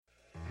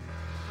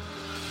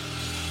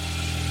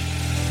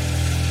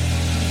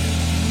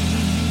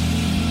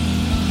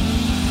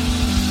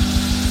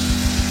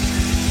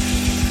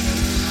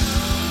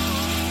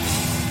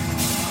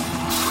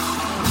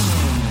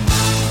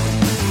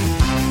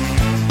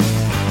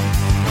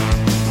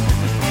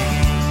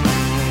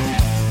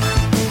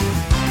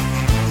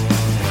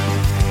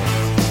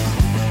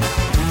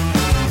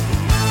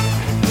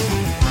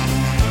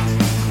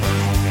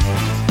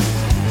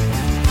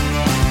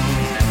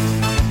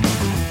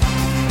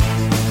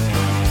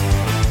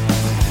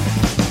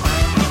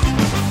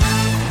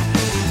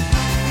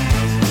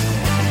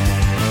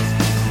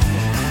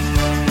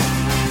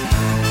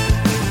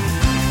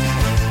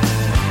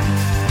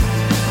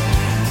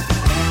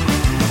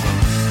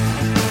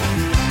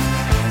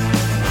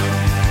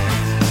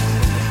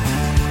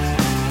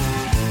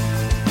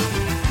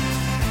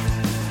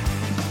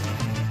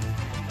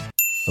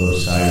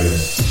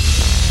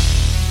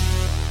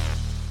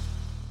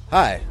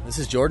Hi, this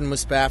is Jordan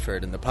with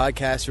Spafford, and the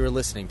podcast you are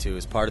listening to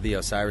is part of the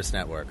Osiris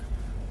Network.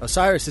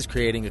 Osiris is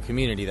creating a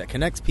community that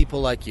connects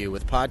people like you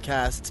with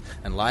podcasts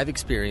and live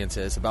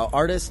experiences about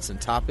artists and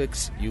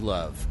topics you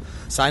love.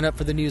 Sign up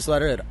for the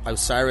newsletter at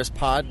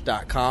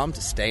osirispod.com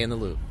to stay in the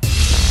loop.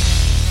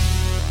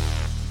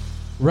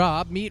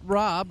 Rob, meet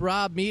Rob,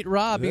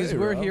 because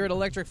we're Rob. here at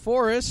Electric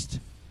Forest.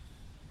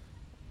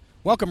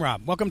 Welcome,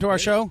 Rob. Welcome to our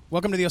show.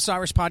 Welcome to the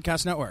Osiris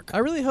Podcast Network. I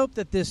really hope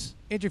that this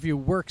interview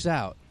works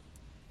out.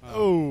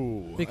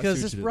 Oh,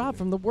 Because it's Rob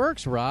from The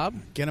Works, Rob.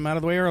 Get him out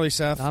of the way early,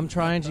 Seth. I'm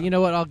trying to, you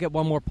know what, I'll get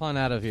one more pun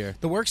out of here.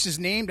 The Works is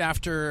named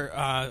after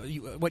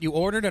what you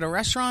ordered at a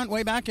restaurant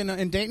way back in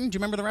Dayton. Do you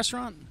remember the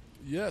restaurant?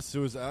 Yes, it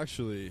was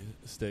actually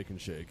Steak and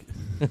Shake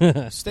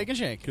Steak and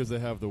Shake. because they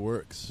have the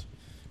Works.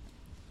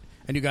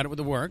 And you got it with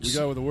the Works. We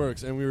got it with the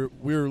Works, and we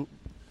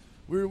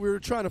were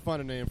trying to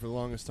find a name for the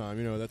longest time.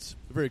 You know, that's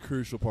a very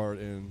crucial part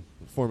in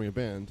forming a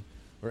band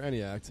or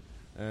any act.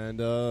 And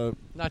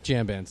Not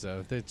jam bands,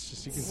 though. It's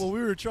just, you can well, we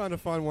were trying to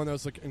find one that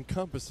was like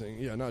encompassing.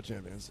 Yeah, not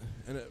jam bands.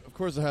 And of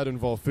course, it had to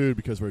involve food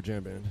because we're a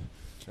jam band.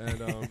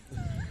 And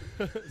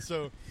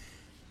so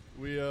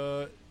we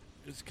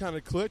it's kind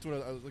of clicked when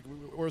I was like, we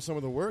ordered some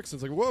of the Works.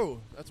 And it's like, whoa,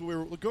 that's what we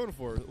were going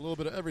for. A little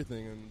bit of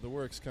everything, and the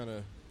Works kind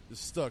of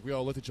just stuck. We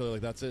all looked at each other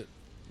like, that's it.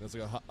 That's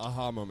like a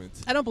aha moment.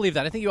 I don't believe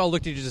that. I think you all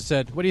looked at you and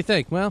said, what do you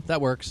think? Well,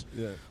 that works.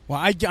 Yeah. Well,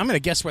 I'm going to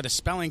guess where the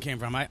spelling came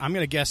from. I'm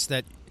going to guess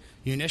that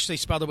you initially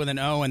spelled it with an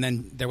O, and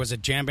then there was a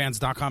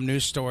jambands.com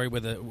news story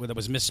where it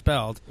was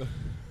misspelled.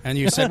 And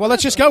you said, well,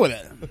 let's just go with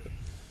it.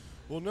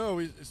 Well, no,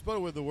 we spelled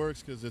it with the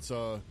Works because it's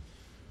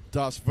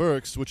Das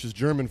Werks, which is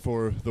German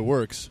for the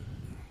Works.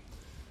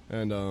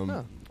 And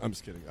I'm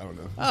just kidding. I don't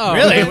know. Oh,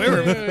 Really?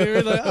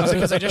 We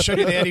Because I just showed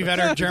you the Eddie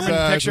Vedder German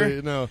Exactly,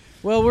 picture? No.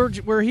 Well,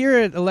 we're here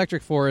at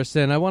Electric Forest,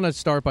 and I want to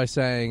start by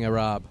saying,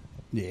 Rob,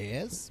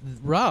 Yes.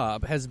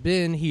 Rob has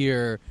been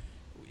here,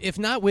 if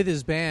not with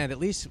his band, at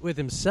least with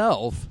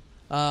himself,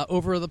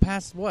 over the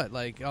past,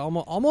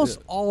 almost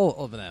all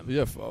of them.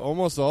 Yeah,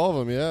 almost all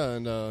of them,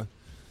 yeah.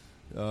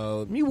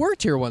 And You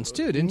worked here once,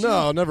 too, didn't you?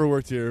 no, I never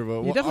worked here.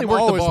 But You definitely I'm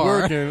worked the always bar.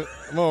 working.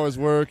 I'm always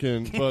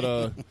working.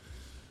 But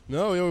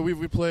no,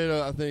 we played,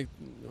 I think,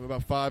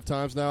 about 5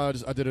 times now.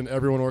 I did an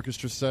Everyone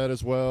Orchestra set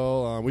as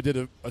well. We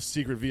did a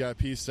secret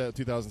VIP set in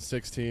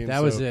 2016.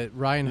 That was it.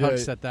 Ryan Hug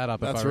set that up,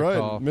 That's if I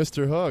recall. right.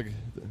 Mr. Hug.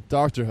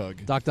 Dr.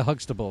 Hug. Dr.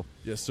 Huxtable.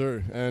 Yes,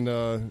 sir. And,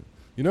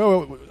 you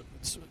know,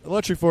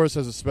 Electric Forest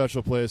has a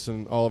special place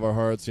in all of our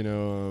hearts. You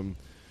know,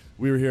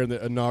 we were here in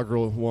the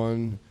inaugural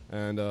one,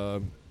 and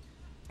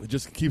it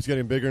just keeps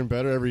getting bigger and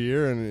better every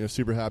year, and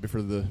super happy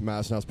for the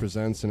Madison House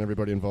Presents and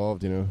everybody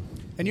involved, you know.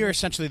 And you're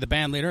essentially the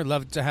band leader.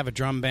 Love to have a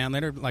drum band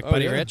leader like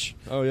Buddy yeah. Rich,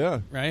 Oh, yeah.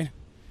 right?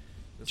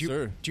 Yes, Do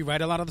sir. you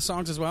write a lot of the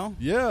songs as well?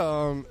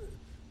 Yeah,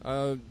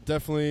 I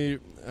definitely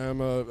am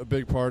a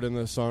big part in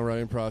the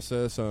songwriting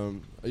process. I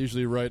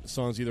usually write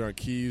songs either on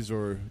keys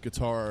or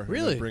guitar.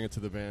 Really? And bring it to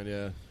the band,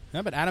 yeah.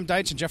 Yeah, but Adam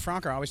Deitch and Jeff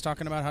Frank are always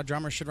talking about how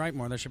drummers should write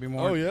more. There should be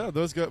more. Oh, yeah,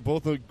 those guys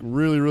both are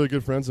really, really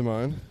good friends of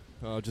mine.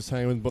 Just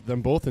hanging with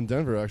them both in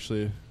Denver,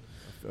 actually,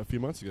 a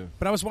few months ago.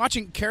 But I was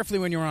watching carefully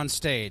when you were on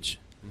stage.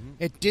 Mm-hmm.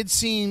 It did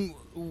seem,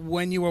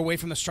 when you were away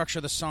from the structure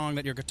of the song,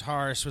 that your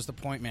guitarist was the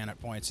point man at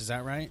points. Is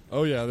that right?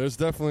 Oh, yeah, there's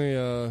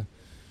definitely...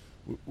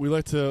 we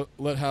like to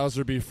let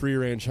Hauser be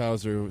free-range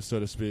Hauser, so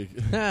to speak.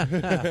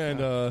 and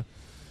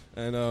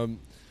you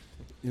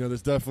know,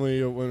 there's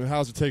definitely... when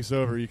Hauser takes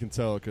over, you can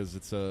tell, because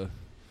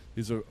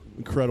he's an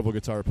incredible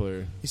guitar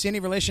player. You see any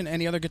relation to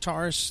any other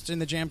guitarists in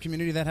the jam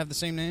community that have the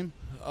same name?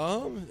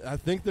 I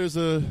think there's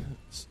a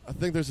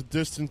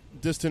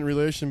distant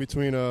relation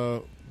between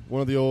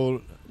one of the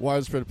old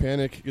Widespread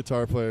Panic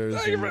guitar players.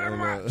 Thank you very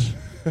much.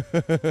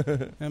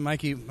 And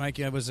Mikey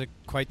was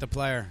quite the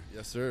player.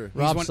 Yes, sir.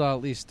 Rob saw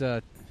at least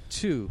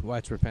 2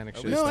 Widespread Panic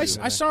shows. No, I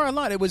saw a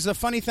lot. It was a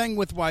funny thing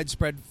with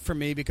Widespread for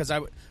me because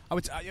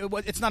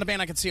it's not a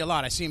band I could see a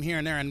lot. I see them here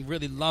and there and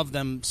really love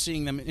them,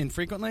 seeing them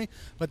infrequently.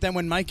 But then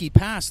when Mikey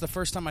passed, the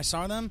first time I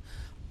saw them,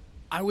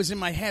 I was in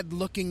my head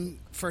looking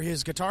for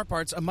his guitar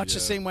parts, much the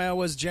same way I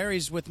was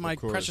Jerry's with my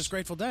precious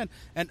Grateful Dead.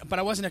 But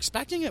I wasn't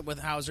expecting it with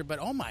Hauser. But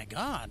oh my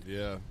God,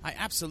 yeah, I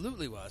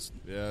absolutely was.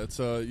 Yeah, it's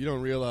you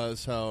don't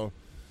realize how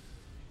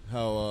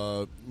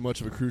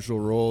much of a crucial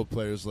role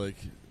players like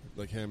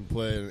him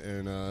play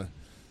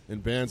in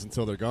bands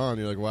until they're gone.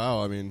 You're like,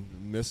 wow, I mean,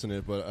 missing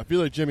it. But I feel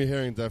like Jimmy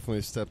Herring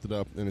definitely stepped it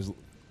up and is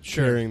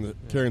carrying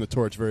the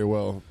torch very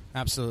well.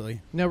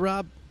 Absolutely. Now,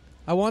 Rob,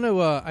 I want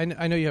to. I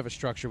know you have a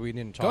structure. We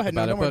didn't talk Go ahead,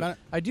 about don't worry but about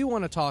it. I do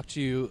want to talk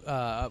to you.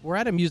 We're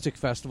at a music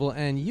festival,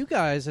 and you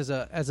guys, as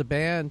a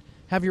band,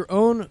 have your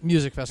own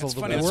music festival. That's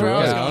funny. that That's we where I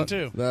work was out.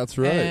 going too. That's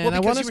right. And Well, I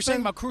because wanna you were saying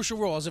spend- about Crucial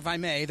Rules, if I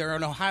may, they're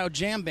an Ohio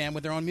jam band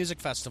with their own music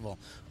festival.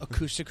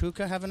 Acoustic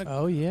Hookah having a...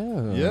 Oh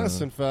yeah.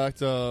 Yes, in fact,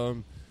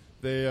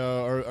 they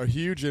are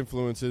huge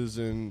influences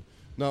in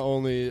not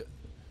only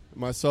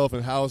myself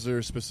and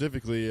Hauser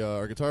specifically.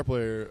 Our guitar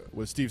player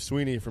was Steve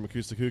Sweeney from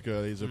Acoustic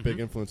Hookah. He's a big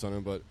influence on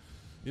him. But,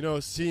 you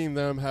know, seeing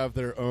them have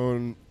their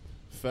own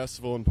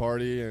festival and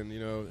party, and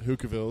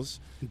hookahvilles.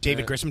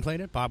 David Grisman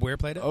played it. Bob Weir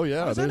played it. Oh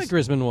yeah, I was at a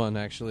Grisman one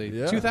actually.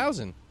 Yeah.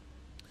 2000.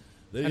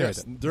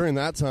 During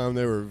that time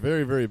they were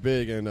very, very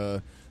big,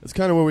 and it's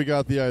kind of where we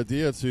got the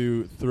idea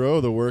to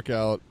throw the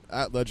workout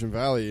at Legend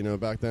Valley.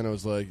 Back then I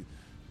was like,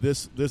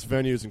 this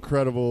venue is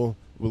incredible.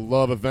 Would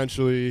love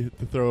eventually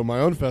to throw my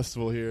own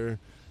festival here.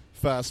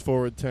 Fast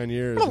forward 10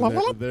 years,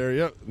 and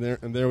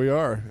there we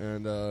are.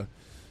 And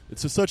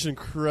it's just such an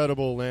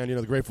incredible land.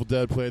 The Grateful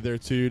Dead played there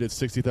too. Did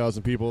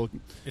 60,000 people.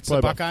 It's the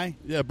Buckeye?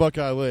 Yeah,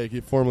 Buckeye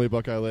Lake, formerly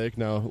Buckeye Lake,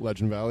 now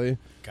Legend Valley.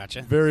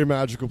 Gotcha. Very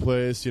magical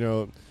place.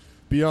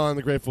 Beyond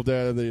the Grateful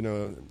Dead,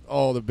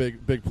 all the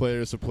big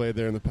players have played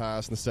there in the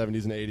past, in the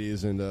 70s and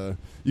 80s, and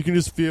you can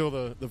just feel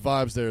the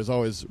vibes there is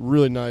always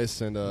really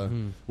nice,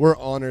 and we're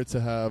honored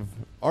to have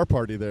our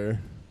party there.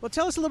 Well,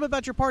 tell us a little bit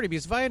about your party,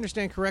 because if I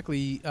understand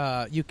correctly,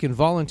 you can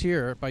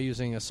volunteer by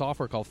using a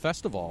software called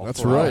Festival.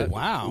 That's right.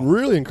 Wow.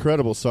 Really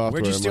incredible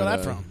software. Where'd you steal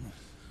that from?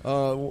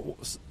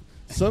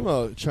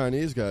 Some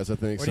Chinese guys, I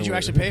think. Or did you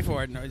actually pay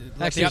for it?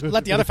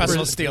 Let the other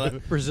festivals steal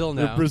it. Brazil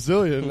now.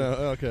 Brazilian.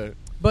 Okay.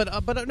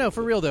 But no,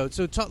 for real though.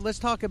 So let's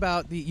talk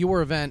about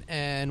your event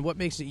and what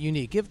makes it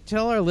unique.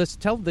 Tell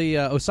the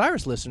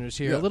Osiris listeners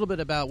here a little bit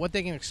about what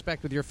they can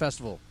expect with your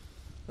festival.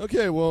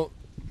 Okay, well,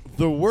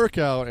 the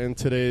workout in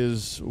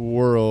today's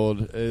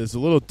world is a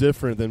little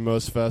different than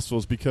most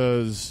festivals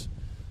because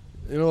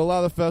a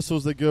lot of the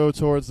festivals that go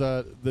towards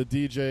the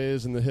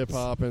DJs and the hip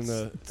hop and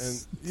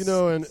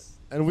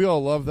we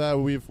all love that.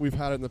 We've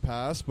had it in the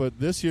past, but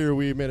this year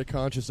we made a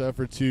conscious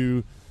effort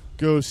to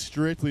go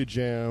strictly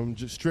jam,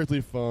 just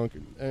strictly funk,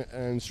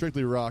 and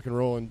strictly rock and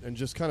roll, and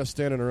just kind of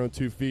stand on our own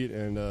 2 feet.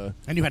 And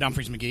you had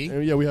Humphreys McGee.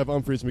 And we have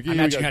Humphreys McGee. I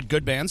imagine you had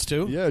good bands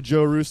too. Yeah,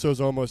 Joe Russo's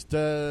Almost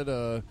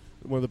Dead,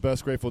 one of the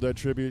best Grateful Dead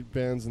tribute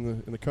bands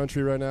in the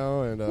country right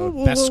now, and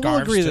best scarves. We'll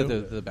agree too. that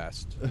they're the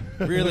best.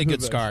 Really good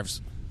best.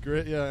 Scarves.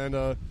 Great, yeah, and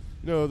up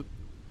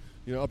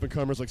and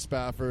comers like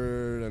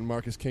Spafford and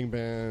Marcus King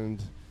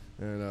Band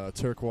and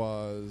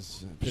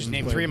Turquoise. Just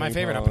name 3 of my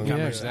favorite up and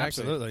comers. Yeah,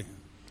 exactly. Absolutely.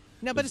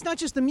 No, but it's not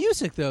just the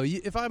music, though.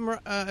 If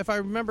I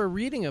remember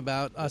reading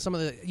about some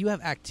of you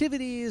have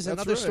activities and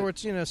That's other right.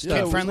 sorts,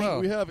 stuff. Kid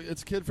friendly? We have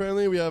it's kid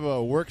friendly. We have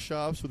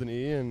workshops with an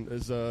E, and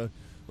as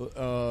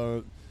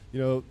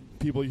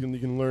people you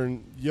can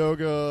learn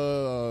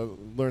yoga,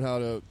 learn how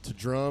to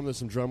drum. There's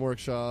some drum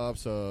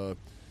workshops.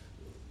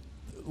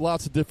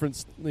 Lots of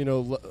different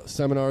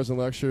seminars and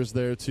lectures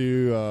there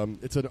too.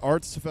 It's an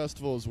arts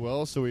festival as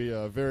well, so we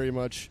very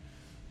much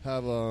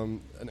have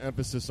an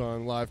emphasis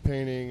on live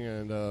painting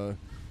and.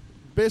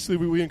 Basically,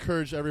 we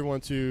encourage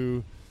everyone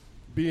to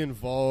be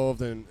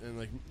involved and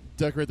like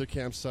decorate their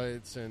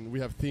campsites, and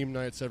we have theme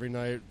nights every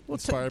night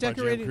inspired by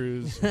Jam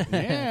Cruise.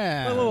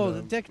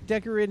 Yeah.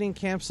 Decorating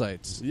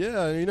campsites.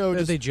 Yeah,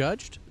 Are they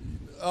judged?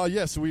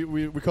 Yes,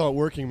 we call it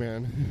Working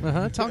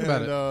Man. Talk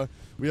about it.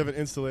 We have an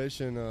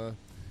installation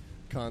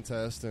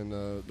contest, and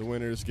the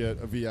winners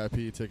get a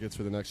VIP tickets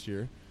for the next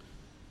year.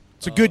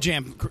 It's a good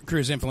Jam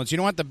Cruise influence. You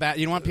don't want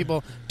you don't want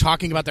people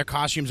talking about their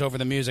costumes over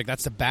the music.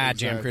 That's the bad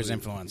Jam Cruise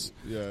influence.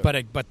 Yeah.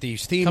 But the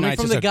theme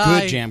nights is a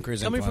good Jam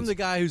Cruise coming influence. from the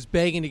guy who's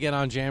begging to get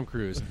on Jam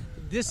Cruise.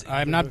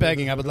 I'm not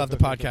begging. I would love the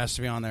podcast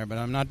to be on there, but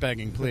I'm not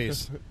begging.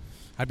 Please,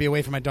 I'd be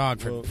away from my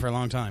dog for a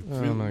long time.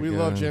 We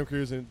love Jam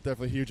Cruise, and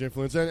definitely a huge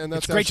influence. And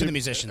that's it's great to the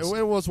musicians. And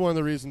it was one of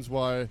the reasons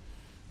why,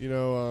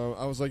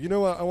 I was like,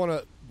 what, I want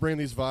to bring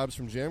these vibes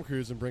from Jam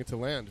Cruise and bring it to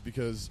land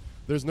because.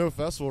 There's no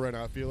festival right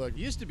now, I feel like. It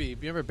used to be. You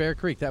remember Bear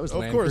Creek? That was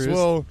Land Of course. Cruise.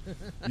 Well,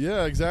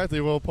 yeah, exactly.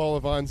 Well, Paul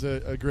Levine's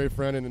a great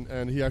friend,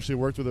 and he actually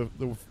worked with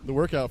the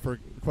workout for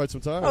quite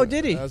some time. Oh,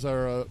 did he? As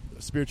our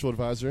spiritual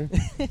advisor.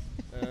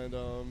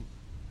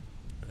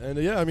 and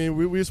yeah, I mean,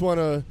 we just want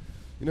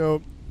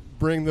to,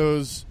 bring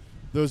those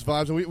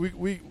vibes.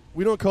 And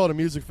we don't call it a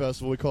music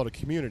festival. We call it a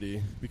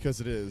community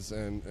because it is.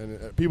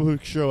 And people who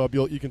show up,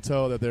 you can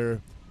tell that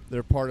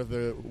they're part of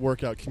the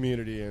workout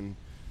community, and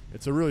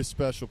it's a really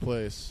special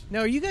place. Now,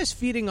 are you guys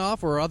feeding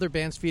off, or are other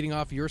bands feeding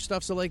off your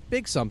stuff? So, like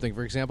Big Something,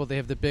 for example, they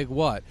have the Big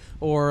What?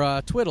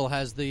 Or Twiddle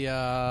has the...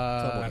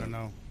 I don't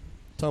know.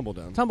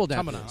 Tumbledown.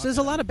 So there's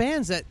a lot of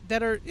bands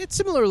that are at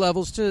similar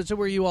levels to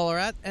where you all are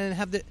at, and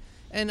have the...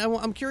 And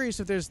I'm curious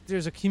if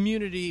there's a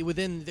community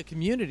within the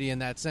community in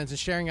that sense, and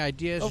sharing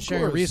ideas, and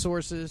sharing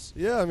resources.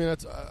 Yeah, I mean,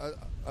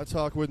 I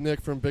talk with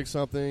Nick from Big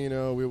Something.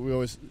 We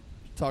always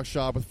talk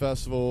shop with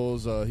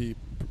festivals.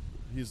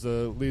 He's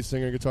the lead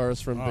singer and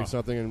guitarist from Big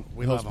Something, and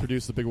we helps love him.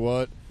 produce the Big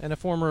What. And a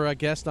former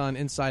guest on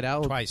Inside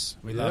Out. Twice.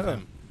 We love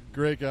him.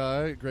 Great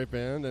guy, great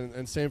band,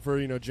 and same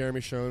for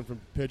Jeremy Schoen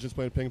from Pigeons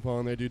playing ping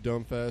pong. They do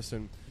Dome Fest,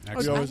 and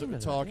we always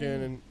talking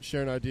and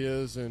sharing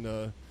ideas.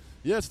 And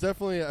it's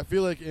definitely. I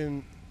feel like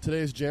in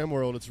today's jam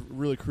world, it's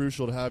really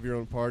crucial to have your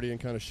own party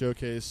and kind of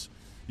showcase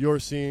your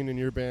scene and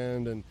your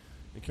band, and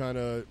kind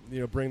of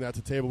bring that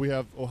to the table. We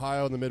have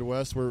Ohio and the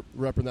Midwest. We're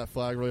repping that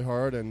flag really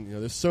hard, and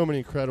there's so many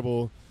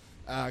incredible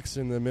acts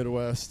in the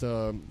Midwest,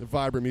 the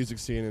vibrant music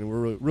scene, and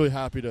we're really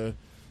happy to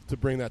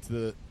bring that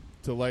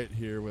to light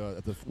here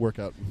at the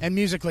workout. And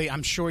musically,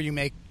 I'm sure you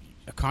make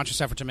a conscious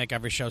effort to make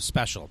every show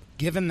special.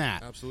 Given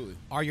that, Absolutely.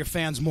 are your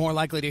fans more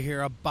likely to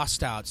hear a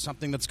bust out,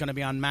 something that's going to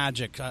be on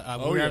Magic, a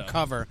weird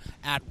cover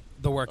at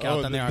the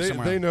workout than they are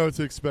somewhere They else? know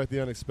to expect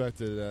the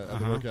unexpected at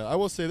the workout. I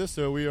will say this,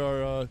 though. We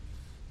are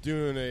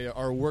doing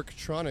our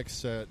Worktronic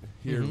set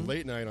here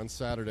late night on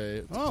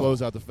Saturday to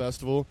close out the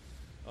festival.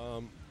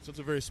 So it's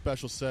a very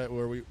special set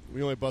where we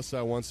only bust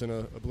out once in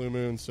a blue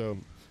moon. So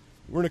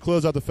we're going to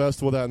close out the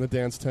festival with that in the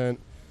dance tent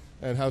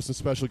and have some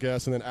special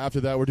guests. And then after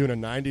that, we're doing a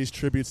 90s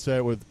tribute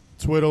set with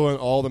Twiddle and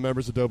all the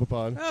members of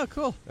Dopapod. Oh,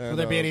 cool. And, Will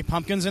there be any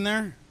pumpkins in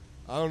there?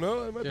 I don't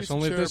know. It might Just be some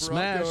only if they're Cherub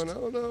Rock going. smashed. I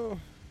don't know.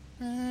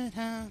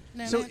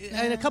 So,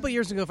 and a couple of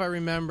years ago, if I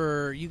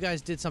remember, you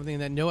guys did something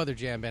that no other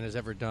jam band has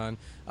ever done.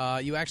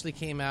 You actually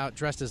came out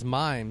dressed as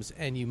mimes,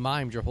 and you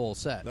mimed your whole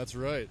set. That's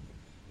right.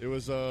 There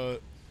was a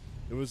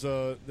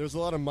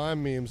lot of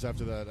mime memes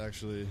after that,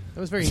 actually. That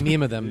was very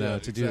meme of them, though, Yeah,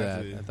 to do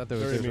exactly. that. I thought that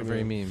was Very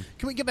very meme. meme.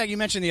 Can we get back? You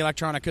mentioned the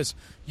electronic because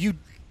you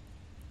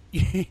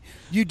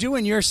do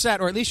in your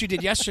set, or at least you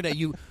did yesterday.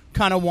 You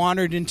kind of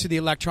wandered into the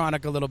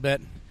electronic a little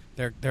bit.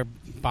 They're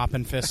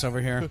bopping fists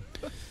over here.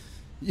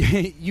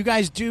 You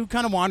guys do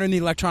kind of wander in the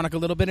electronic a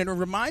little bit, and it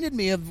reminded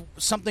me of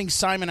something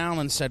Simon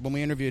Allen said when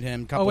we interviewed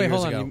him a couple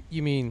years ago.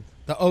 You mean?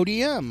 The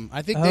ODM.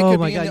 I think they Oh could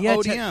my be God! in the Yeah,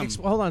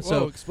 ODM. hold on. Whoa,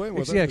 So, explain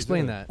what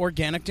explain that is. that.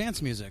 Organic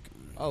dance music.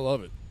 I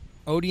love it.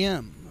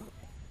 ODM.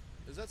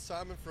 Is that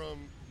Simon from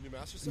New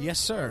Masterson? Yes,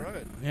 sir. All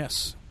right.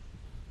 Yes.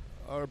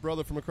 Our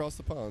brother from across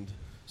the pond.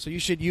 So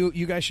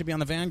you guys should be on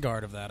the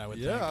vanguard of that, I would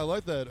think. Yeah, I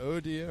like that.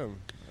 ODM.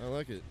 I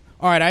like it.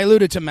 All right, I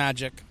alluded to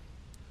Magic.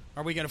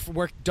 Are we going to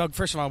work Doug?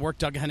 First of all, work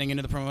Doug heading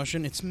into the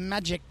promotion. It's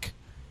Magic.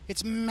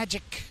 It's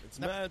Magic. It's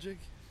magic.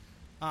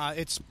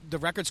 It's the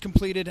record's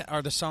completed.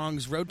 Are the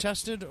songs road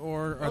tested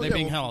or are they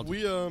being held?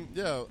 We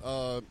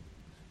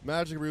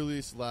Magic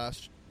released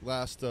last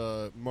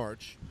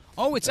March.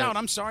 Oh, it's out.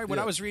 I'm sorry. What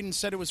yeah. I was reading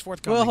said it was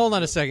forthcoming. Well, hold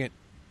on a second.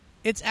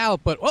 It's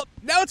out, but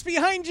now it's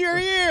behind your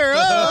ear.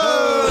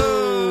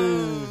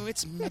 Oh,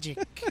 It's Magic.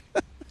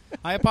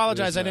 I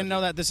apologize. I didn't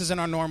know that. This isn't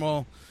our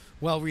normal,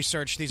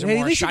 well-researched. These are Hey,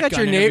 more at least you shotgun got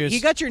your name. interviews. He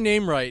got your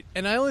name right,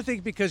 and I only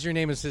think because your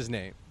name is his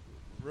name.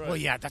 Right. Well,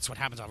 yeah, that's what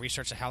happens. I'll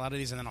research the hell out of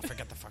these, and then I'll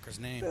forget the fucker's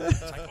name.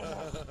 It's like,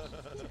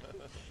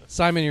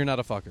 Simon, you're not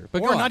a fucker.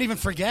 But or go on. not even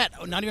forget.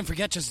 Not even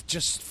forget.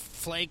 Just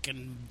flake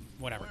and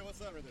whatever. Wait, what's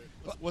that right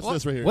there? What's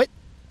this right here? What?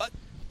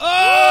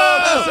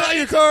 Oh! Is that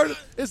your card?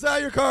 Is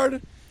that your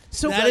card?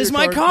 So That is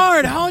my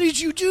card. How did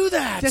you do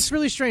that? That's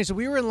really strange. So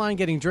we were in line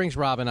getting drinks,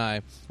 Rob, and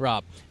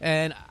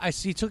I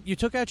see you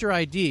took out your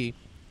ID,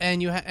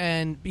 and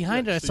and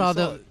behind Yeah, it I so saw you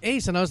saw the it.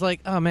 ace, and I was like,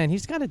 oh man,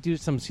 he's got to do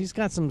some. He's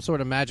got some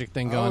sort of magic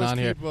thing going on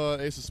I here. always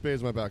keep Ace of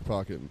Spades in my back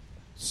pocket.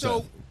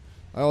 So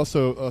I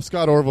also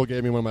Scott Orville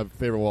gave me one of my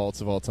favorite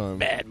wallets of all time.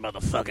 bad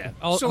motherfucker.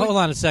 Oh, So hold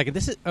on a second.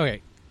 This is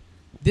okay.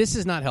 This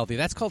is not healthy.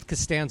 That's called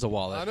Costanza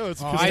wallet. I know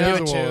it's Oh, I do it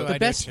Costanza too. wallet. The I do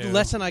best too.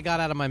 lesson I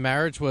got out of my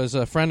marriage was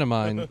a friend of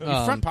mine You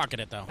front pocket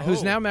it though.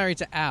 who's Oh. now married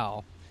to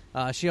Al.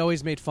 She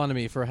always made fun of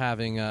me for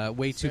having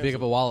way too big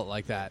of a wallet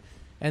like that.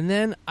 And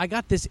then I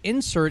got this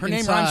insert Her name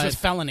inside. rhymes with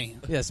felony.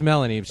 Yes,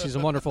 Melanie. She's a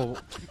wonderful.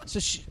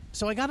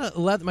 So I got a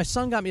leather. My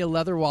son got me a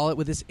leather wallet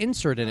with this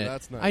insert in it.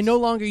 that's nice. I no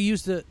longer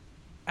use the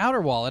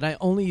outer wallet. I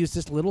only use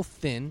this little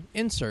thin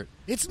insert.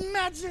 It's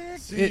magic.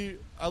 See,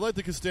 I like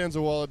the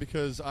Costanza wallet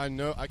because I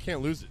know I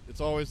can't lose it. It's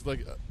always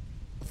like a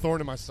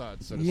thorn in my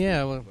side. So to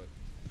Yeah, speak. well- But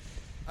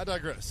I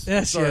digress.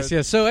 Yes, Sorry.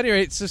 yes. So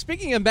anyway, so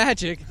speaking of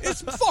magic,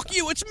 it's fuck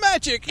you. It's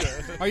magic.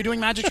 Are you doing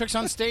magic tricks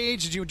on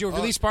stage? Did you do a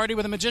release party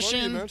with a Funny you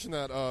magician? mentioned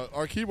that.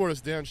 Our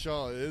keyboardist Dan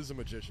Shaw is a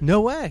magician.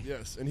 No way.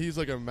 Yes, and he's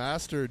like a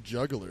master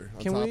juggler.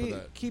 On Can top we of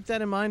that. keep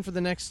that in mind for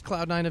the next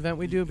Cloud9 event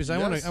we do? Because I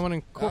want Yes, to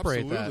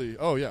incorporate absolutely.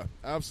 Oh yeah,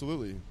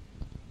 absolutely.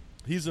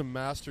 He's a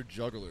master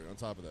juggler. On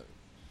top of that,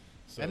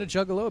 so, that. And a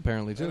juggalo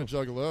apparently too. and a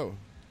juggalo.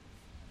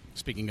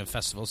 Speaking of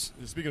festivals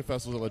Speaking of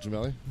festivals at Legend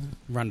Valley,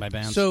 run by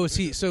bands,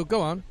 So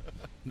go on.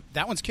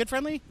 that one's kid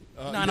friendly.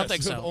 No, I don't yes,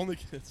 think so. Only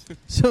kids.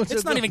 So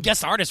It's not even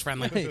guest artist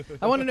friendly.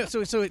 I want to know.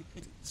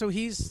 So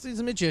he's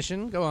a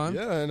magician. Go on.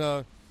 Yeah,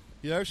 and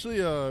he actually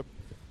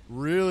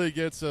really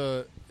gets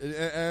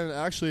and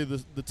actually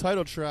the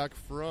title track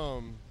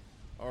from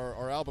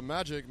our album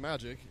Magic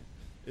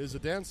is a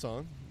dance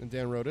song, and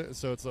Dan wrote it.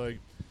 So it's like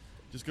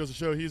just goes to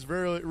show he's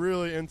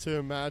really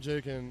into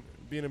magic and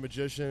being a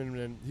magician,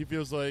 and he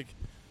feels like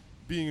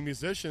being a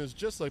musician is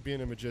just like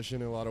being a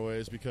magician in a lot of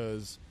ways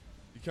because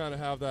you kind of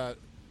have that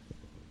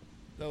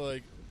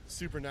like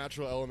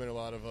supernatural element. A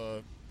lot of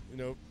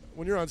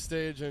when you're on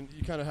stage and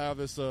you kind of have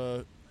this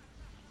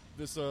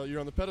you're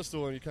on the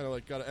pedestal and you kind of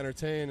like got to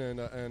entertain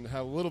and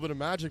have a little bit of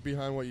magic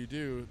behind what you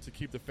do to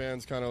keep the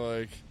fans kind of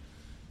like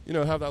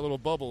have that little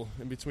bubble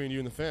in between you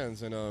and the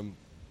fans. And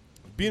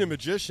being a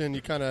magician,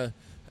 you kind of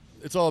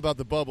it's all about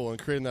the bubble and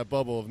creating that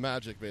bubble of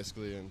magic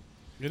basically. And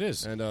It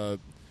is. and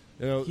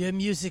Your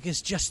music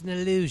is just an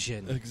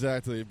illusion.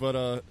 exactly.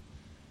 But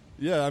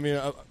yeah, I mean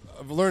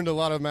I've learned a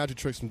lot of magic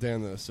tricks from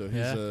Dan though, so he's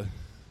Yeah.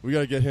 we got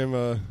to get him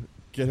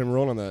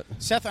rolling on that.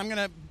 Seth, I'm going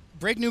to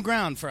break new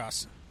ground for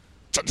us.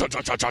 I'm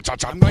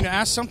going to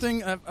ask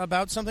something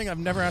about something I've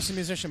never asked a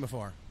musician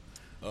before.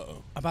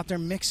 about their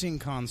mixing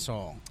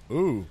console.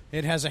 Ooh.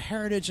 It has a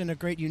heritage and a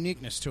great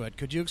uniqueness to it.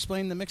 Could you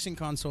explain the mixing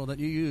console that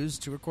you use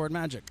to record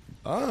Magic?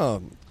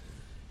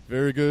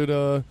 Very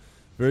good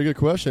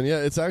question. Yeah,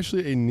 it's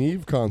actually a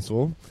Neve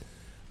console.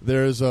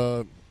 There's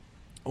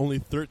only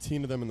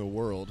 13 of them in the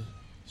world.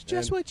 It's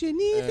just what you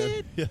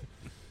needed. Yeah.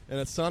 And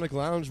at Sonic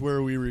Lounge,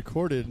 where we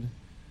recorded,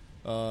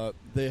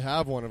 they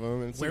have one of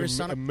them. And it's Where like is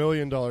Sonic? $1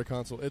 million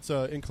console. It's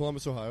in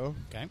Columbus, Ohio.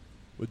 Okay.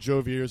 With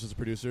Joe Veers as a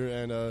producer,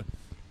 and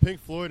Pink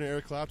Floyd and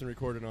Eric Clapton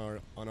recorded on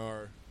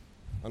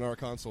our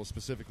console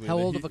specifically. How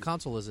old of a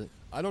console is it?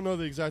 I don't know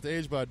the exact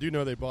age, but I do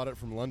know they bought it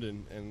from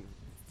London and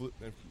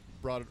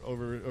brought it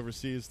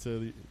overseas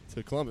to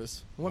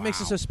Columbus. What makes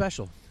it so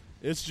special?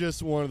 It's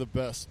just one of the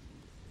best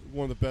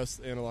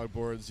analog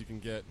boards you can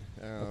get.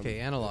 Okay,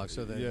 analog.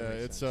 So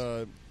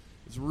that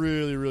it's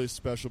really, really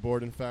special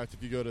board. In fact,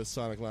 if you go to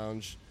Sonic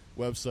Lounge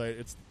website,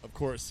 it's of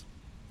course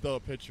the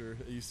picture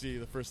that you see.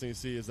 The first thing you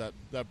see is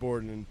that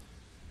board, and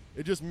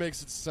it just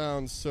makes it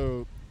sound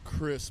so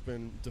crisp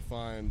and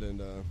defined.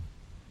 And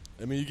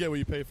I mean, you get what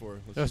you pay for.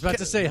 I was about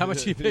to say, how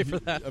much do you pay for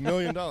that? $1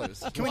 million.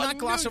 Can we not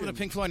gloss over the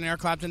Pink Floyd and Eric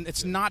Clapton?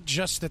 It's not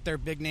just that they're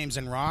big names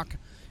in rock.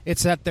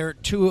 It's that they're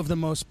two of the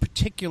most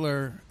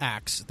particular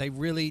acts. They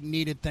really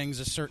needed things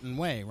a certain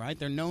way, right?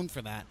 They're known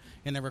for that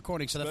in their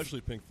recording. So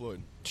Especially Pink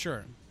Floyd.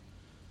 Sure.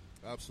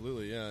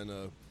 Absolutely, yeah. And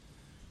I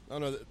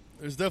don't know.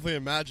 There's definitely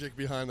a magic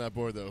behind that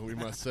board, though, we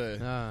must say.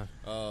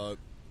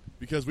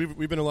 Because we've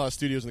been in a lot of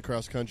studios in the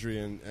cross country,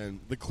 and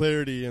the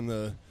clarity and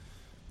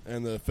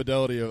the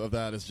fidelity of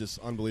that is just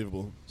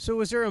unbelievable. So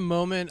was there a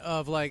moment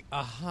of like,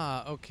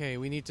 aha, okay,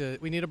 we need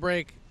a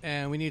break,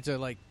 and we need to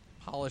like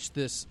polish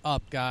this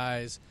up,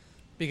 guys,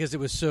 because it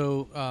was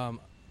so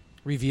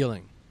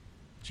revealing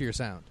to your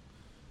sound?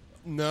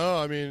 No,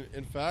 I mean,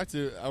 in fact,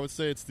 I would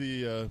say it's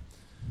the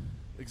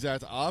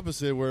exact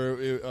opposite, where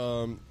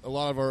a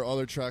lot of our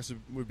other tracks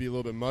would be a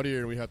little bit muddier,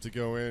 and we have to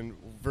go in.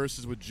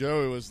 Versus with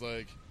Joe, it was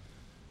like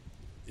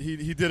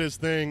he did his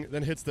thing,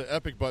 then hits the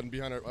epic button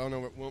behind our. I don't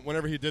know.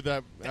 Whenever he did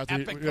that, after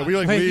we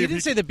like Wait, leave. you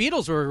didn't say the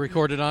Beatles were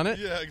recorded on it.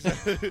 Yeah,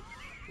 exactly.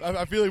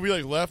 I feel like we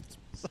like left.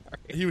 Sorry.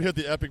 He would hit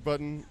the epic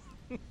button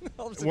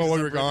when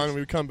we were gone, and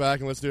we would come back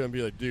and let's do it and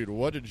be like, dude,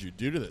 what did you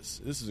do to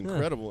this? This is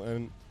incredible.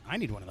 And I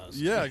need one of those.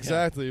 yeah,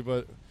 exactly.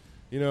 But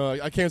you know,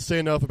 I can't say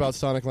enough about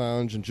Sonic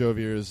Lounge and Joe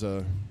Veers.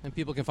 And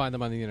people can find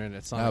them on the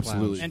internet. Sonic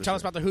Absolutely. Lounge. And tell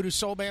us about the Hoodoo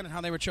Soul Band and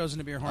how they were chosen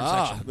to be your horn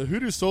section. The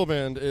Hoodoo Soul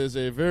Band is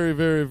a very,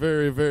 very,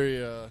 very,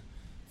 very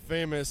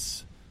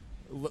famous.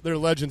 They're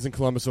legends in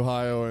Columbus,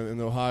 Ohio, and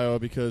in Ohio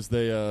because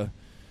they're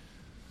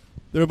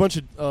a bunch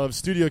of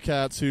studio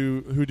cats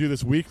who do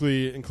this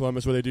weekly in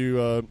Columbus, where they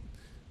do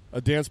a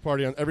dance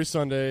party on every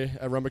Sunday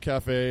at Rumba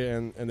Cafe,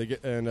 and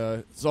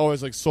it's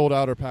always like sold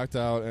out or packed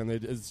out, and they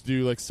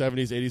do like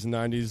 70s, 80s, and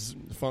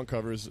 90s funk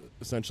covers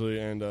essentially,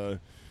 and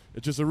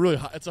it's just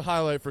it's a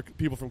highlight for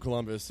people from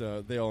Columbus.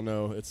 They all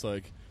know it's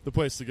like the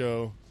place to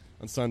go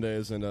on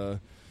Sundays, and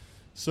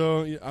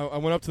so I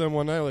went up to them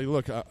one night, like,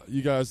 look,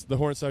 you guys, the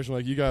horn section,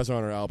 like, you guys are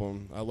on our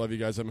album. I love you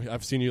guys.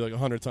 I've seen you like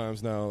 100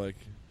 times now, like,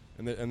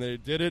 and they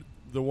did it.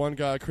 The one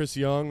guy, Chris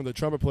Young, the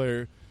trumpet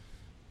player,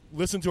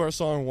 listened to our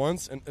song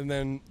once, and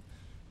then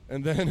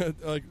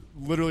like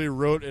literally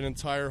wrote an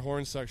entire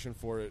horn section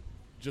for it,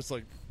 just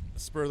like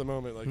spur of the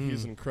moment. Like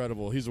he's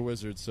incredible. He's a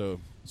wizard. So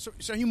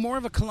are you more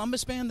of a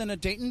Columbus band than a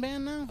Dayton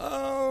band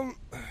now?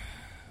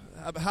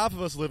 Half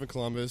of us live in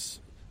Columbus.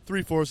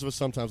 3/4 of us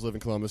sometimes live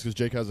in Columbus because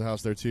Jake has a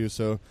house there too.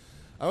 So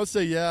I would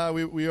say, yeah,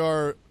 we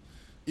are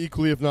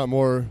equally, if not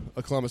more,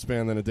 a Columbus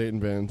band than a Dayton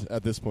band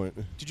at this point.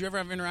 Did you ever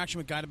have interaction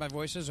with Guided by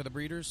Voices or the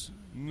Breeders?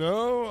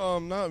 No,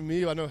 not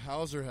me. I know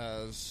Hauser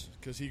has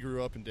because he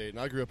grew up in Dayton.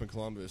 I grew up in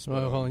Columbus.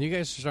 Well, hold on. You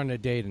guys are starting to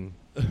Dayton.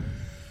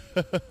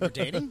 We're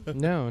dating?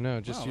 No,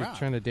 just you're wow.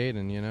 trying to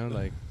Dayton, you know,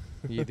 like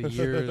the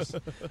years. Two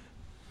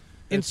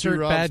Insert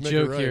Robs bad make it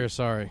joke right. here.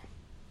 Sorry.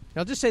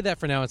 I'll just say that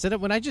for now. Instead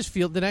of when I just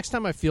feel the next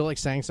time I feel like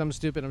saying something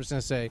stupid, I'm just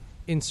going to say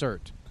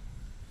insert.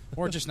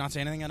 Or just not say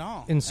anything at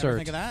all. Insert. Ever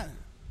think of that?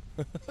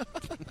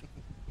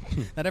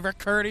 That ever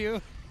occur to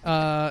you?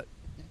 Uh,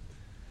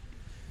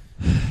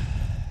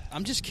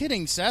 I'm just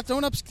kidding, Seth.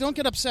 Don't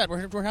get upset.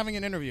 We're having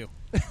an interview.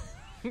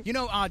 You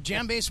know,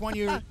 Jambase 1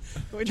 year.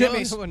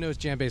 no one knows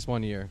Jambase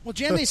 1 year. Well,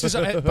 Jambase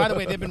is, by the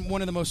way, they've been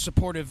one of the most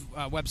supportive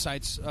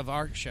websites of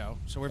our show.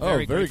 So we're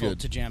very grateful good.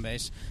 to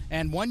Jambase.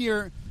 And 1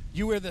 year,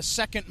 you were the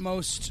second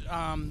most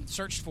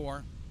searched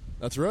for.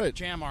 That's right.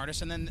 Jam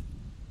artist, and then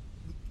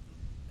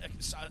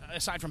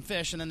aside from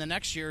Fish, and then the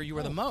next year you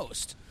were the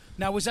most.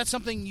 Now, was that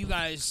something you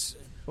guys?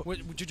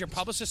 Did your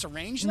publicist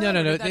arrange that?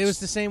 No. It was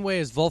the same way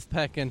as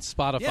Wolfpack and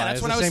Spotify. Yeah, that's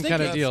it's what the I was same kind of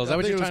thinking. deal. Is that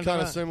what I you're think it trying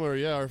was to kind of similar.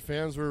 Yeah, our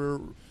fans were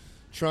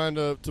trying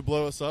to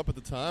blow us up at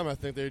the time. I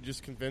think they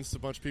just convinced a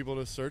bunch of people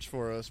to search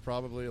for us,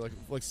 probably like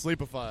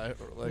Sleepify,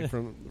 or like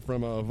from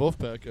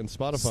Wolfpack and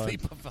Spotify.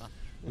 Sleepify.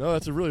 No,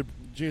 that's a really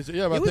genius.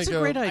 Yeah, but It I was think a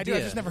great I idea.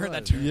 I've just never heard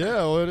that term. Yeah,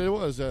 well, it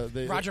was.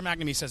 Roger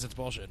McNamee says it's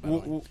bullshit. By the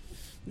way.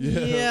 Yeah.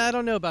 Yeah, I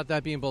don't know about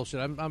that being bullshit.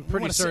 I'm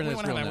pretty certain we it's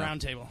want to real have a now.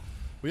 round table.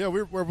 Well, yeah,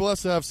 we're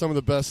blessed to have some of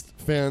the best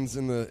fans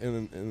in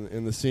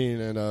the scene,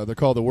 and they're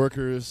called the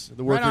Workers,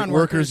 Right on,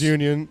 Workers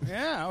Union,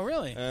 Yeah. Oh,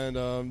 really?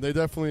 and they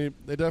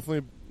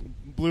definitely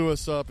blew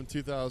us up in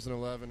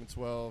 2011 and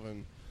 12,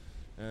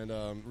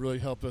 and really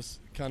helped us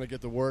kind of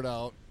get the word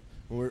out.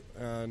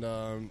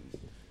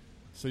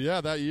 So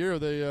yeah, that year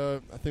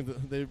I think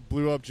that they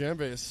blew up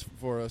Jambase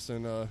for us,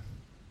 and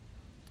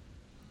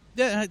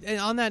Yeah, and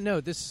on that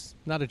note, this is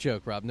not a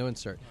joke, Rob. No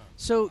insert.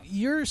 So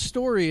your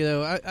story,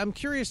 though, I'm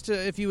curious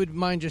if you would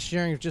mind just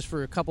sharing just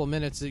for a couple of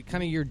minutes,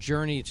 kind of your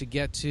journey to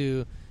get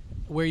to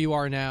where you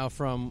are now,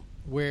 from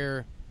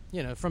where,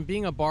 from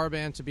being a bar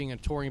band to being a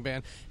touring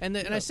band. And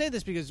I say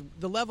this because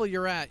the level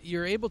you're at,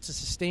 you're able to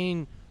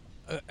sustain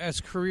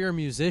as career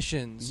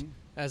musicians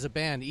as a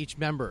band, each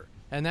member.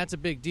 And that's a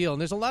big deal. And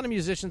there's a lot of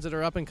musicians that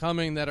are up and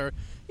coming that are,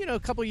 a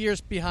couple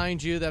years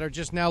behind you that are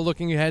just now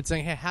looking ahead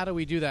saying, hey, how do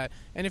we do that?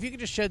 And if you could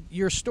just shed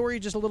your story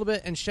just a little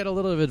bit and shed a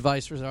little bit of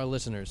advice for our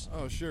listeners.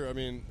 Oh, sure. I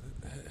mean,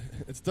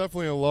 it's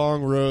definitely a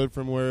long road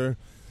from where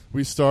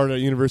we started at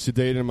University of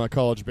Dayton in my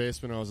college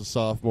basement when I was a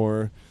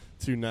sophomore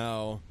to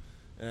now.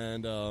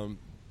 And,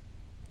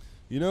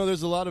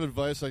 there's a lot of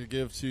advice I could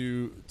give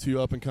to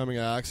up-and-coming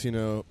acts.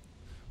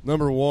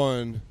 Number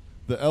one,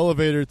 the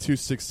elevator to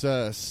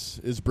success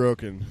is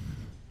broken,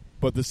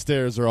 but the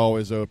stairs are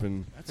always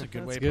open. That's a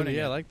good way of good. putting it.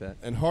 Yeah, I like that.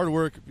 And hard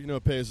work,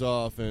 pays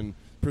off, and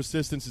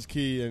persistence is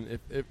key. And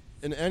if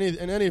in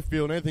any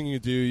field, anything you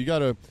do, you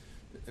gotta,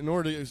 in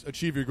order to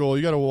achieve your goal,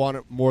 you gotta want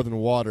it more than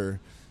water,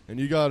 and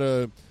you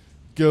gotta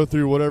go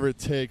through whatever it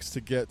takes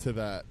to get to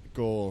that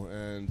goal.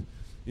 And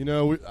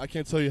I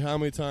can't tell you how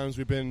many times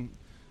we've been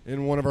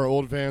in one of our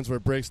old vans where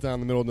it breaks down in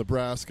the middle of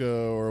Nebraska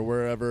or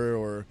wherever,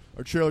 or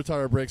our trailer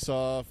tire breaks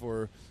off,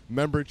 or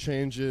member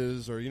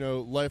changes, or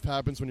life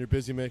happens when you're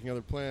busy making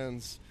other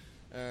plans.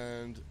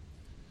 And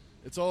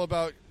it's all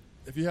about,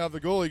 if you have the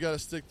goal, you got to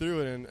stick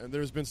through it. And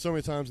there's been so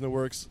many times in the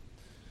Works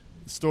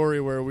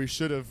story where we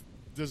should have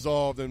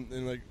dissolved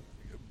and like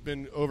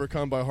been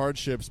overcome by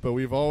hardships, but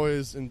we've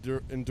always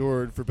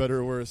endured for better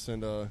or worse.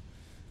 And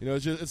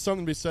it's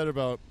something to be said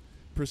about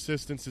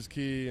persistence is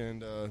key.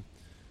 And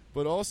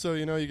but also,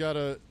 you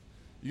gotta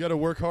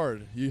work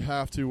hard. You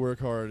have to work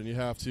hard, and you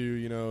have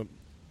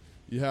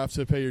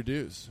to pay your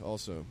dues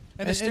also.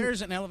 And the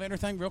stairs and elevator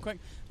thing, real quick,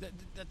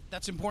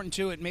 that's important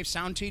too. It may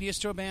sound tedious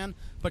to a band,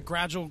 but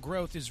gradual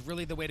growth is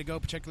really the way to go,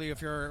 particularly if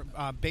you're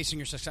basing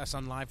your success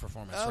on live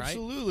performance, right?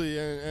 Absolutely.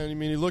 And I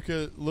mean, you look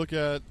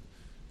at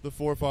the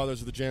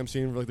forefathers of the jam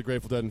scene, like the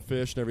Grateful Dead and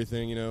Fish and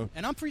everything,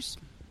 And Humphreys.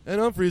 And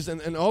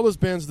all those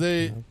bands,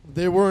 they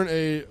weren't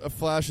a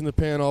flash in the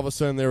pan. All of a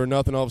sudden they were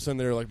nothing. All of a sudden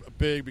they were like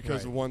big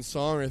because of one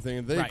song or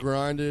anything. They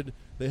grinded.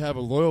 They have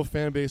a loyal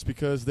fan base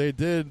because they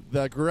did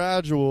that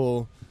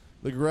gradual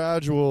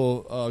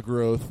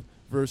growth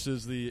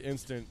versus the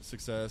instant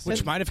success,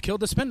 which might have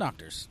killed the Spin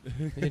Doctors.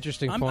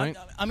 Interesting point.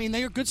 I mean,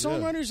 they are good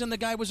songwriters, and the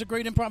guy was a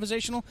great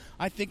improvisational.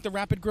 I think the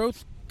rapid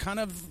growth kind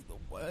of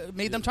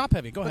made them top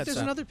heavy. Go ahead. There's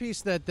another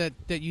piece that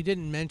you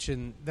didn't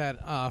mention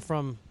that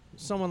from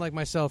someone like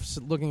myself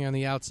looking on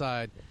the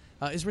outside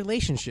is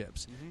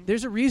relationships. Mm-hmm.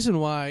 There's a reason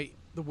why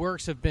the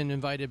Works have been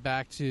invited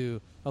back to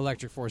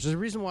Electric Force. There's a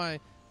reason why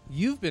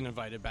you've been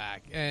invited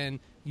back, and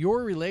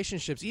your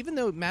relationships, even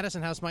though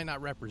Madison House might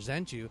not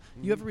represent you,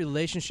 you have a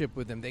relationship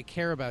with them. They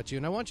care about you,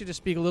 and I want you to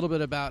speak a little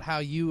bit about how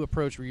you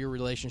approach your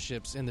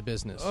relationships in the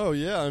business. Oh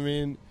yeah, I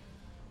mean,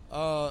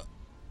 the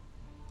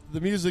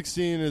music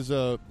scene is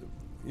a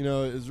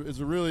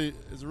really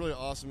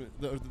awesome.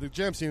 The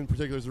jam scene in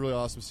particular is a really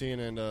awesome scene,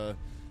 and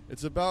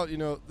it's about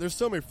there's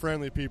so many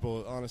friendly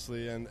people,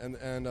 honestly, and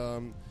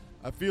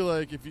I feel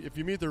like if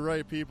you meet the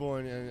right people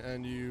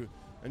and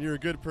you're a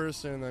good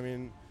person, I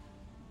mean,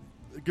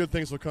 good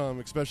things will come,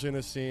 especially in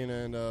this scene.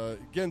 And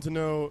getting to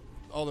know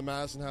all the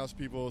Madison House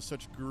people,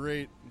 such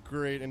great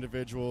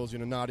individuals,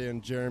 Nadia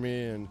and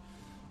Jeremy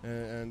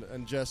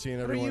and Jesse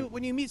and everyone.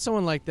 When you meet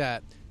someone like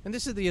that, and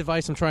this is the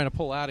advice I'm trying to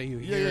pull out of you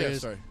here,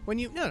 sorry. When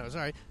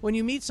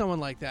you meet someone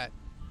like that,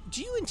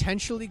 do you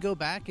intentionally go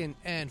back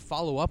and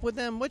follow up with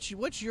them?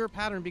 What's your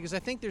pattern? Because I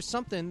think there's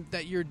something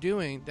that you're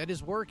doing that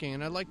is working,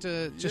 and I'd like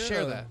to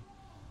share that.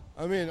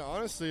 I mean,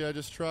 honestly, I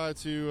just try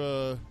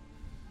to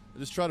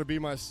be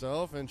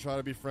myself and try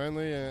to be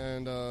friendly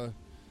and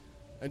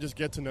just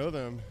get to know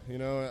them,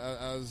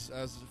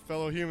 as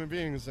fellow human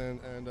beings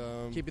and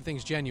keep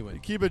things genuine.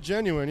 Keep it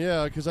genuine,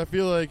 yeah, because I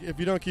feel like if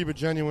you don't keep it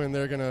genuine,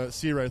 they're gonna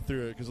see right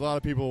through it. Because a lot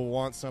of people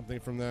want something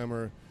from them,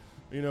 or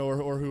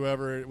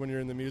whoever, when you're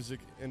in the music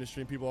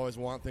industry, and people always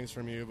want things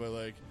from you. But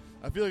like,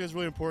 I feel like it's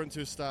really important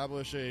to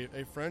establish a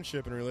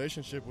friendship and a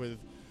relationship with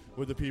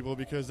the people,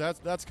 because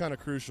that's kind of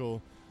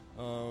crucial.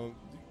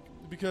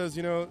 Because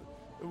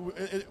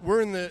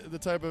we're in the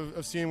type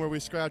of scene where we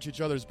scratch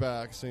each other's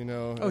backs,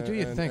 Oh, do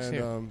you? Thanks.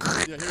 Here we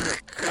go.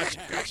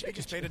 Gotcha.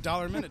 Just paid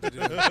 $1 a minute to do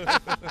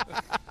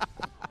that.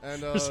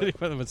 And sitting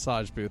by the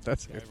massage booth.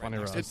 That's funny,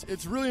 Rob.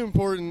 It's really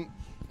important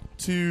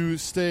to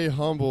stay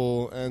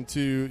humble and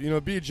to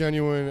be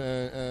genuine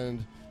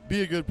and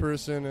be a good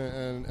person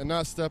and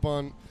not step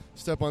on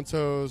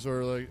toes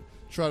or like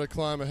try to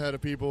climb ahead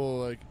of people.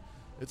 Like,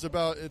 it's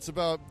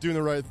about doing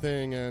the right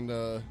thing and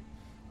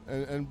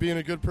being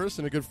a good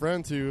person, a good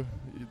friend to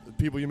the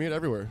people you meet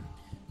everywhere.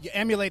 You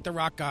emulate the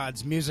rock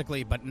gods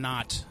musically, but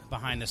not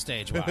behind the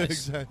stage wise.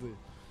 Exactly.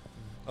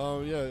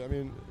 Yeah, I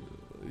mean,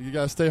 you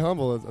gotta stay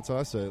humble. That's how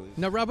I say it.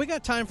 Now, Rob, we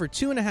got time for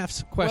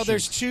 2.5 questions. Well,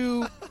 there's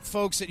two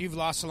folks that you've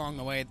lost along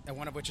the way,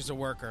 one of which is a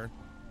worker,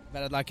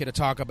 that I'd like you to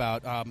talk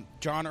about.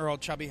 John Earl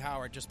Chubby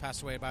Howard just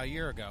passed away about a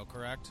year ago,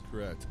 correct?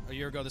 Correct. A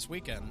year ago this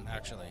weekend,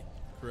 actually.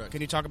 Correct.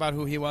 Can you talk about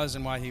who he was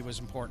and why he was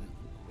important?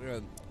 Yeah,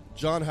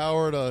 John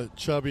Howard,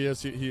 Chubby,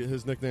 as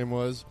his nickname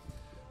was,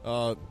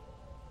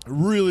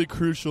 really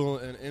crucial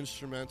and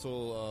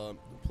instrumental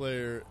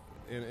player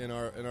in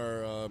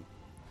our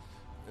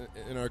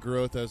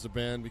growth as a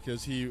band,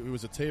 because he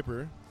was a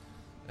taper,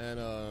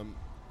 and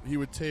he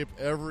would tape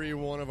every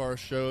one of our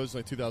shows,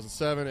 like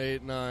 2007,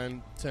 8,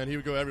 9, 10. He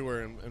would go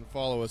everywhere and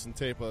follow us and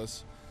tape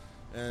us,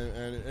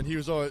 and he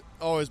was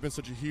always been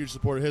such a huge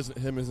supporter. Him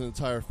and his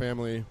entire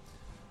family,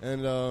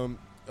 and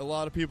a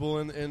lot of people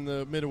in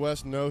the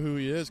Midwest know who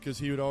he is, because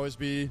he would always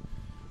be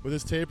with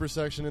his taper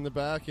section in the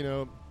back,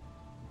 right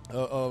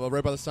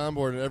by the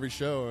soundboard at every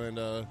show.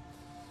 And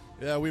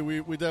yeah,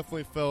 we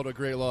definitely felt a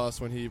great loss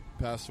when he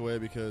passed away,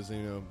 because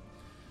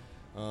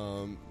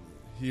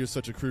he was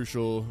such a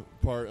crucial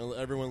part.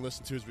 Everyone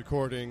listened to his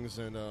recordings,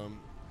 and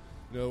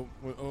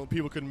when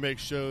people couldn't make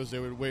shows, they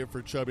would wait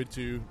for Chubby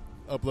to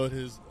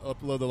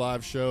upload the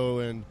live show.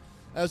 And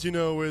as you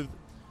know, with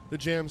the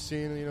jam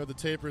scene, the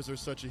tapers are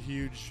such a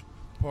huge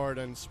part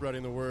in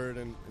spreading the word,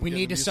 and we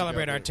need to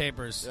celebrate our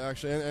tapers. tapers. Yeah,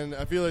 actually, and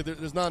I feel like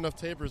there's not enough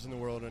tapers in the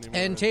world anymore.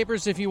 And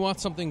tapers, if you want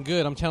something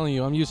good, I'm telling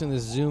you, I'm using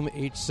this Zoom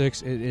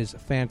H6. It is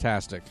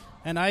fantastic.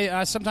 And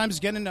I sometimes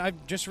get into.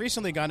 I've just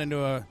recently got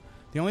into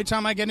the only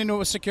time I get into it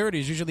with security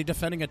is usually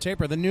defending a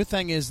taper. The new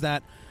thing is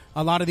that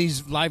a lot of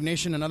these Live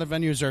Nation and other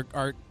venues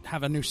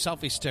have a new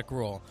selfie stick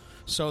rule.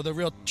 So the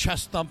real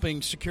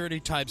chest-thumping security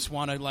types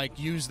want to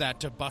use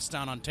that to bust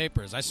down on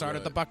tapers. I saw it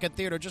at the Buckhead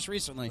Theater just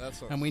recently,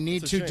 and we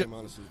need to. Shame,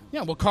 honestly.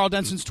 Yeah, well, Carl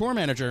Denson's tour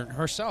manager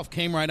herself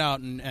came right out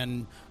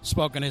and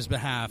spoke on his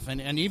behalf,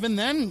 and even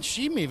then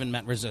she even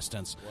met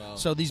resistance. Wow.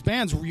 So these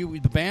bands,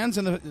 the bands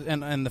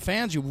and the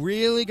fans, you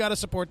really got to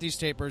support these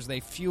tapers.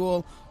 They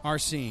fuel our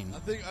scene.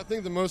 I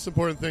think the most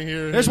important thing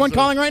here. There's one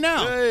calling right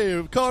now.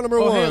 Hey, call number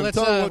one. Hey, let's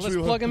Tell him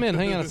what plug him in.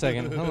 Hang on a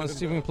second. Let's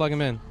see if we can plug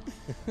him in.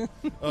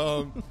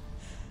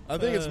 I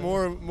think it's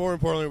more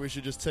importantly we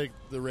should just take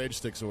the rage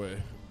sticks away.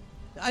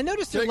 I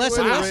noticed they're Take less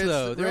away and the less, rage-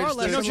 though. There rage are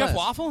less sticks. and Jeff less.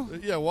 Waffle?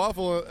 Yeah,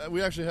 Waffle.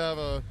 We actually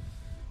have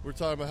we're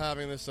talking about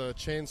having this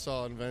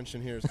chainsaw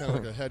invention here. It's kind of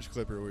like a hedge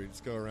clipper where you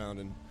just go around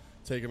and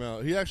take them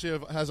out. He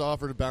actually has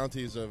offered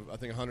bounties of, I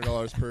think,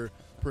 $100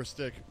 per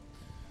stick.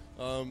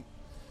 But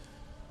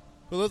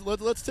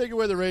let's take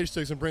away the rage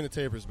sticks and bring the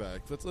tapers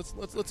back.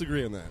 Let's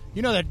agree on that.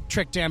 You know that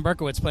trick Dan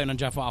Berkowitz played on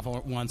Jeff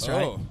Waffle once,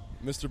 right? Oh,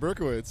 Mr.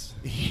 Berkowitz.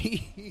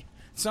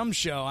 Some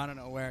show, I don't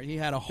know where, he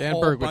had a Dan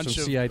whole Berkowitz bunch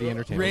from of CID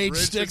Entertainment. rage Rage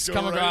sticks sticks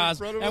come go right in across,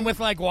 front of him? and with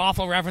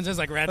Waffle references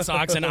like Red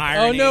Sox and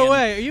irony. Oh, no and-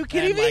 way. Are you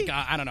kidding and, me?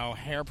 I don't know,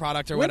 hair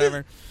product or When did-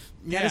 whatever.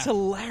 That is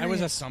hilarious. That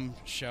was some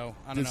show.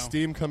 I don't Did know.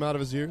 steam come out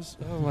of his ears?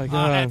 Oh, my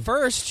God. At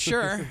first,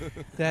 sure.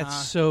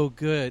 That's so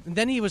good. And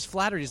then he was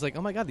flattered. He's like,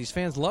 oh, my God, these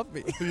fans love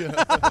me.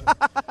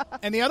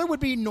 And the other would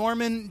be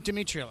Norman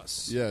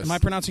Dimitrilis. Yes. Am I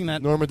pronouncing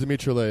that? Norman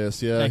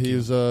Dimitrilis, yeah. Thank He you.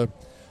 was a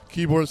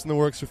keyboardist in the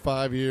works for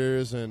 5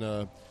 years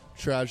and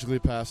tragically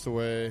passed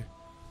away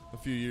a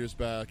few years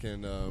back.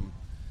 And,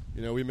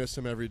 we miss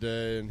him every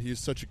day. And he's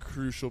such a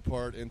crucial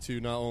part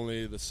into not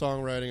only the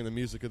songwriting and the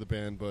music of the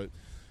band, but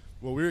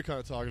what we were kind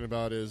of talking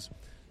about is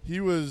he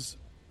was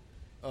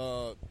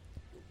out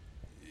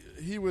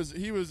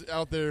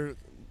there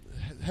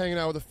hanging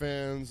out with the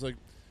fans, like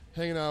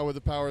hanging out with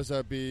the powers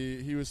that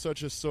be. He was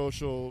such a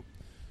social,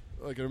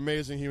 like an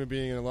amazing human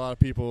being, and a lot of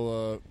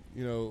people,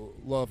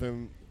 love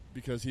him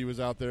because he was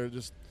out there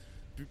just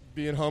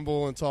being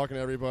humble and talking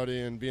to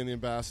everybody and being the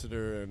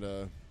ambassador.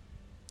 And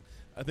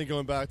I think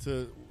going back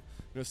to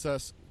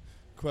Seth's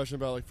question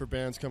about for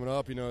bands coming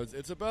up,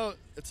 it's about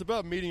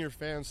meeting your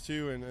fans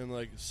too, and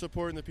like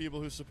supporting the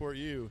people who support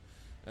you.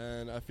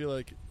 And I feel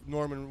like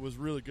Norman was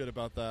really good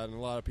about that, and a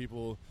lot of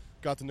people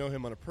got to know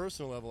him on a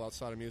personal level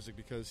outside of music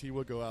because he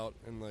would go out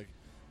and like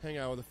hang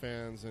out with the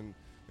fans and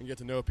get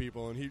to know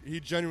people, and he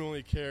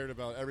genuinely cared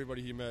about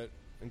everybody he met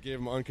and gave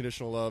them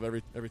unconditional love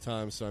every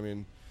time. So I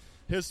mean,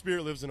 his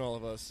spirit lives in all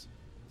of us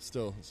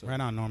still. So.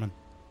 Right on, Norman.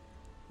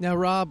 Now,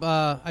 Rob,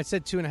 I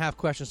said 2.5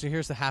 questions, so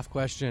here's the half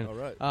question. All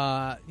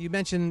right. You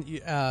mentioned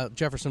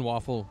Jefferson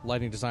Waffle,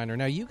 lighting designer.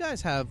 Now, you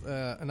guys have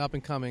an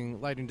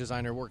up-and-coming lighting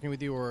designer working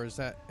with you, or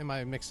am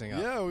I mixing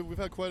up? Yeah, we've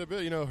had quite a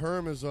bit.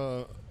 Herm is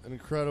an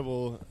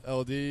incredible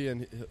LD,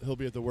 and he'll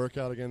be at the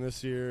workout again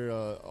this year.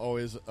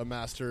 Always a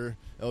master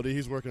LD.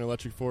 He's working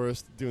Electric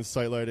Forest, doing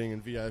site lighting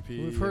and VIP.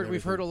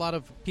 We've heard a lot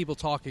of people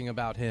talking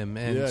about him,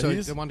 and Yeah, so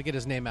I wanted to get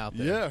his name out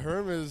there. Yeah,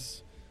 Herm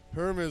is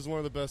one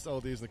of the best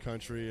LDs in the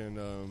country,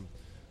 and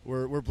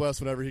we're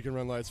blessed whenever he can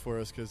run lights for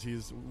us because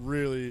he's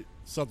really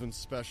something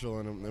special,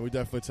 and we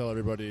definitely tell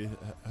everybody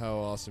how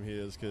awesome he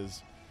is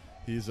because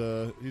he's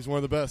one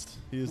of the best.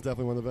 He is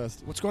definitely one of the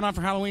best. What's going on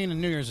for Halloween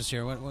and New Year's this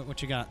year?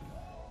 What you got?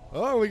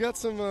 Oh, we got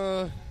some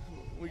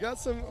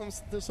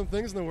there's some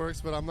things in the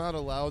works, but I'm not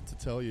allowed to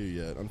tell you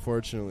yet,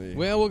 unfortunately.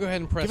 Well, we'll go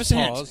ahead and press Give us a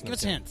hint. pause. Give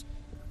us a hint.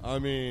 I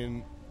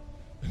mean,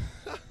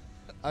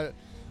 I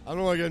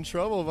don't want to get in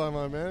trouble by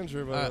my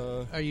manager,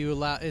 but Are you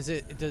allowed? Is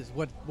it does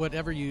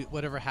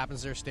whatever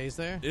happens there stays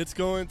there? it's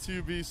going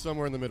to be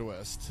somewhere in the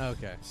Midwest.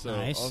 Okay. So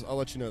Nice. I'll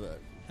let you know that.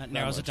 That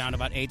narrows it down to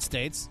about 8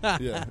 states.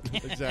 Yeah,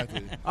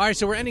 exactly. All right,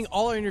 so we're ending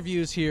all our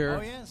interviews here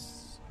Oh,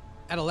 yes.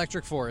 at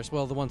Electric Forest.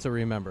 Well, the ones that we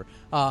remember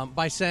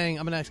by saying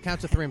I'm going to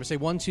count to 3. I'm going to say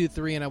 1, 2,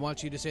 3, and I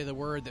want you to say the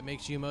word that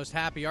makes you most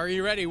happy. Are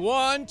you ready?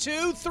 1,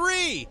 2,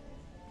 3.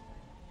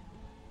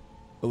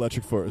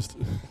 Electric Forest.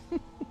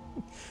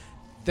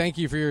 Thank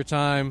you for your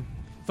time,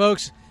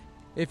 folks.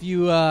 If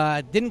you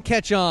didn't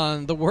catch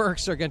on, the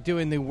Works are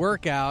doing the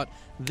workout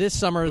this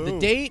summer. Boom. The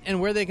date and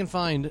where they can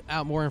find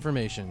out more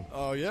information.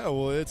 Oh, yeah.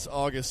 Well, it's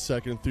August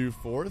 2nd through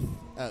 4th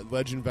at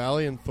Legend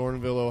Valley in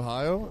Thornville,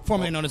 Ohio.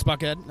 Formerly known as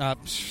Buckhead.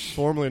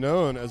 Formerly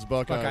known as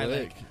Buckeye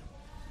Lake.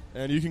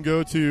 And you can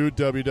go to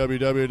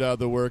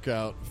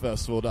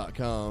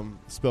www.theworkoutfestival.com,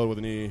 spelled with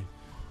an E,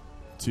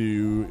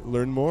 to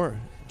learn more.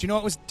 Do you know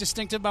what was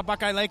distinctive about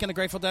Buckeye Lake in the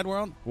Grateful Dead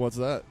world? What's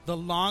that? The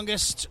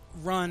longest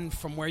run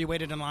from where you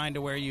waited in line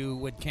to where you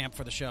would camp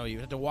for the show. You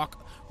had to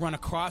run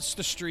across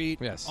the street,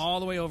 Yes. all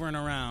the way over and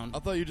around. I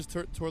thought you just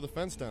tore the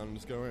fence down and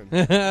just go in.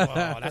 Oh,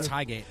 that's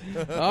Highgate.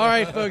 All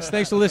right, folks.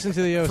 Thanks for listening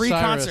to the Free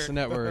Osiris concert.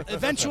 Network.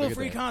 Eventual Have a good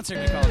free day.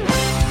 concert, we call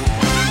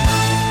it.